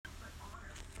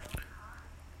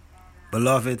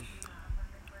Beloved,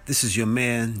 this is your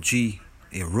man G,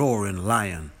 a roaring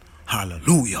lion.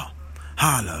 Hallelujah.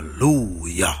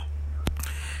 Hallelujah.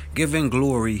 Giving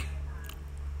glory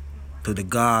to the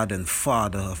God and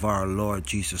Father of our Lord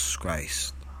Jesus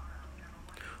Christ.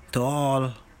 To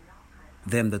all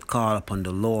them that call upon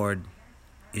the Lord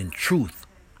in truth,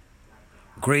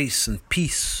 grace and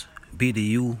peace be to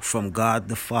you from God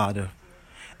the Father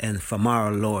and from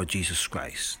our Lord Jesus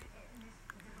Christ.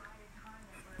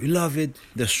 Beloved,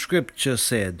 the scripture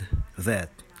said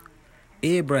that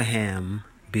Abraham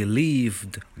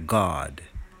believed God,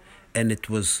 and it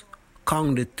was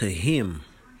counted to him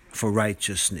for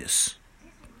righteousness.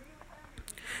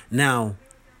 Now,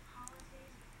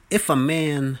 if a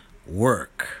man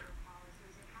work,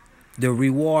 the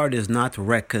reward is not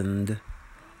reckoned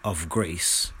of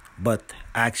grace, but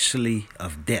actually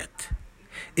of debt.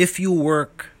 If you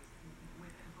work,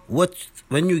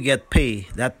 when you get pay,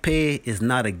 that pay is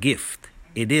not a gift.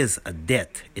 It is a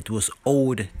debt. It was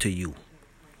owed to you.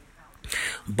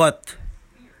 But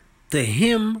to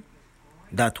him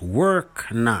that work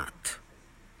not,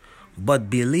 but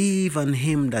believe on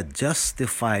him that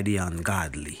justify the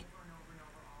ungodly,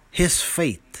 his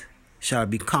faith shall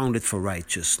be counted for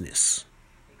righteousness.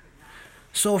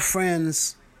 So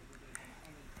friends,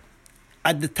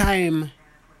 at the time,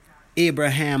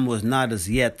 Abraham was not as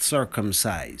yet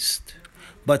circumcised.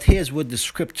 But here's what the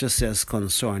scripture says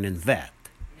concerning that.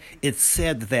 It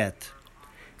said that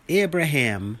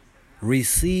Abraham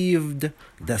received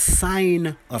the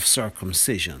sign of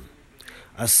circumcision,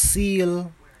 a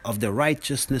seal of the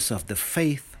righteousness of the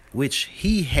faith which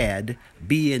he had,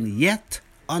 being yet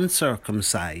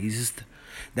uncircumcised,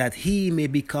 that he may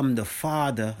become the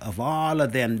father of all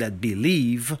of them that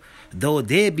believe, though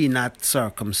they be not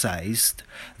circumcised,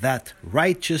 that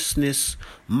righteousness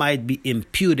might be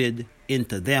imputed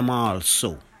into them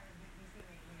also.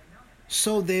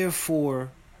 So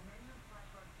therefore,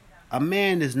 a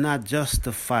man is not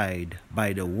justified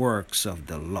by the works of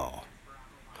the law,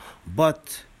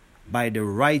 but by the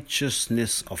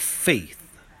righteousness of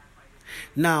faith.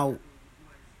 Now,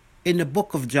 in the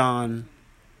book of John,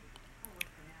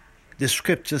 the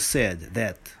scripture said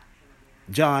that,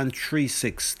 John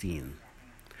 3:16,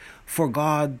 for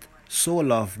God so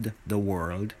loved the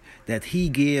world that he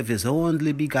gave his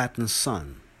only begotten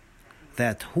Son,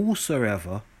 that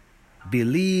whosoever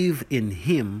believe in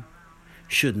him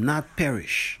should not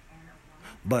perish,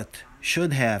 but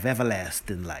should have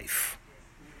everlasting life.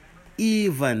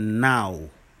 Even now,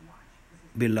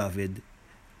 beloved,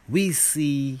 we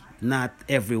see not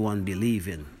everyone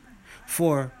believing.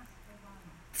 For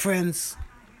friends,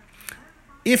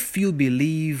 if you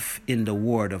believe in the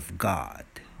word of God,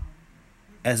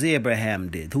 as Abraham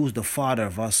did, who's the father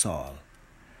of us all,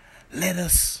 let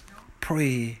us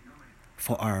pray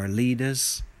for our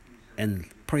leaders and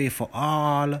pray for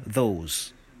all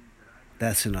those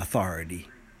that's in authority.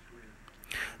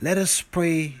 Let us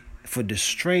pray for the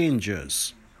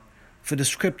strangers, for the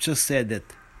scripture said that,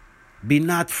 be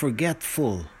not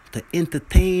forgetful to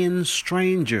entertain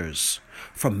strangers,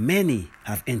 for many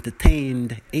have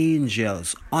entertained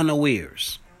angels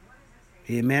unawares.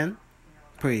 Amen.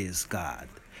 Praise God.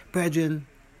 Brethren,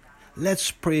 let's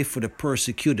pray for the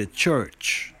persecuted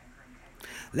church.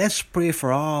 Let's pray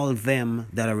for all them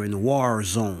that are in war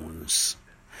zones.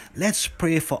 Let's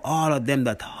pray for all of them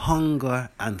that hunger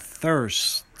and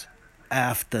thirst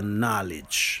after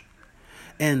knowledge.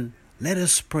 And let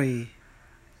us pray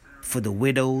for the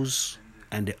widows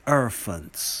and the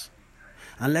orphans.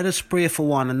 And let us pray for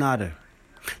one another.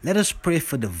 Let us pray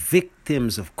for the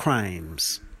victims of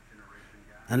crimes.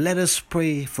 And let us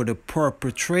pray for the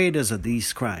perpetrators of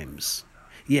these crimes.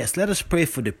 Yes, let us pray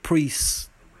for the priests.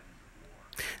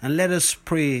 And let us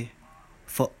pray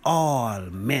for all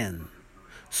men,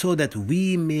 so that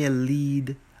we may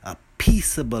lead a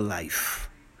peaceable life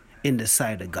in the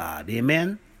sight of God.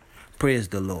 Amen. Praise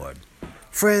the Lord.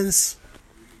 Friends,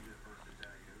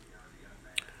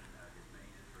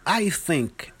 I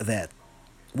think that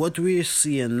what we're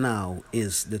seeing now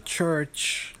is the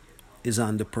church is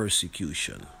under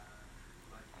persecution.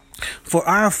 For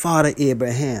our father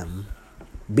Abraham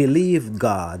believed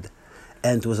God,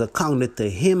 and it was accounted to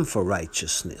him for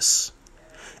righteousness.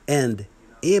 And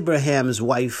Abraham's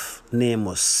wife name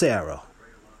was Sarah.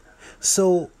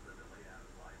 So,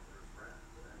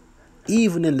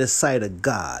 even in the sight of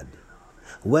God,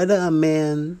 whether a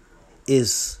man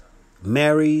is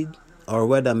married or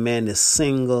whether a man is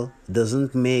single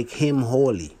doesn't make him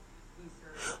holy.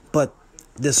 But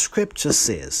the scripture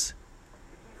says,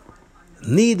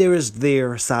 neither is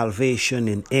there salvation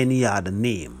in any other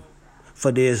name,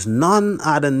 for there is none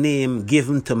other name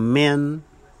given to men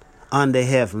under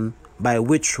heaven by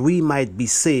which we might be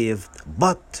saved,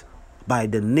 but by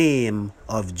the name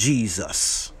of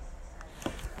Jesus.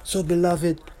 So,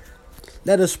 beloved,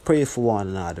 let us pray for one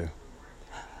another.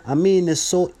 I mean, it's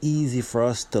so easy for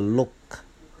us to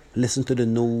listen to the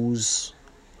news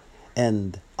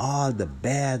and all the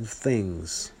bad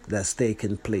things that's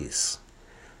taking place.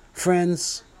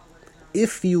 Friends,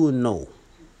 if you know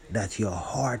that your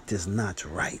heart is not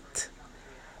right,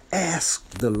 ask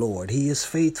the Lord. He is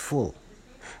faithful.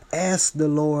 Ask the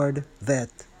Lord that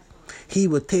He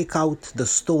would take out the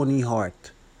stony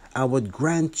heart and would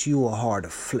grant you a heart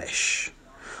of flesh.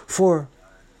 For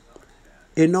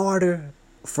in order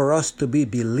for us to be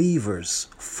believers,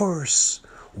 first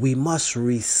we must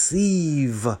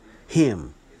receive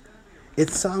Him. It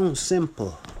sounds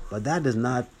simple, but that is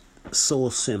not so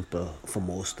simple for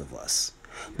most of us.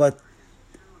 But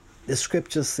the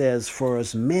scripture says, for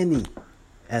as many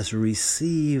as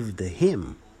received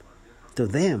Him, to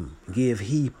them gave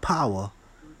He power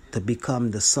to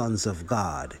become the sons of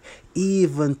God,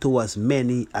 even to as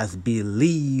many as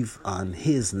believe on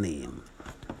His name.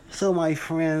 So, my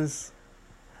friends,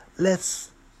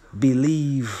 let's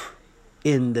believe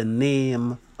in the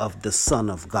name of the Son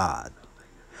of God.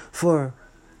 For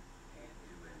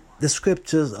the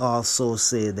scriptures also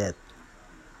say that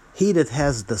he that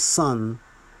has the Son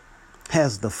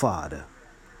has the Father,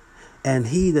 and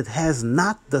he that has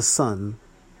not the Son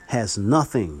has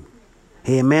nothing.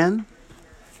 Amen?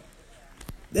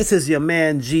 This is your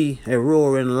man G, a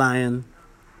roaring lion.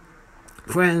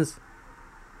 Friends,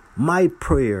 my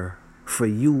prayer for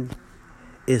you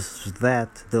is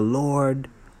that the Lord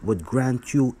would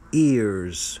grant you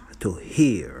ears to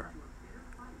hear.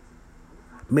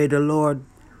 May the Lord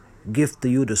give to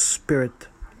you the spirit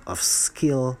of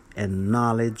skill and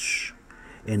knowledge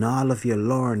in all of your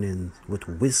learning with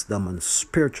wisdom and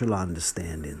spiritual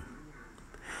understanding.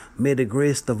 May the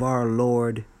grace of our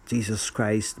Lord Jesus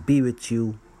Christ be with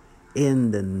you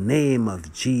in the name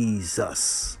of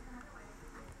Jesus.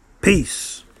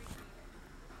 Peace.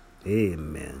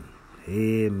 Amen.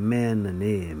 Amen and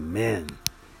amen.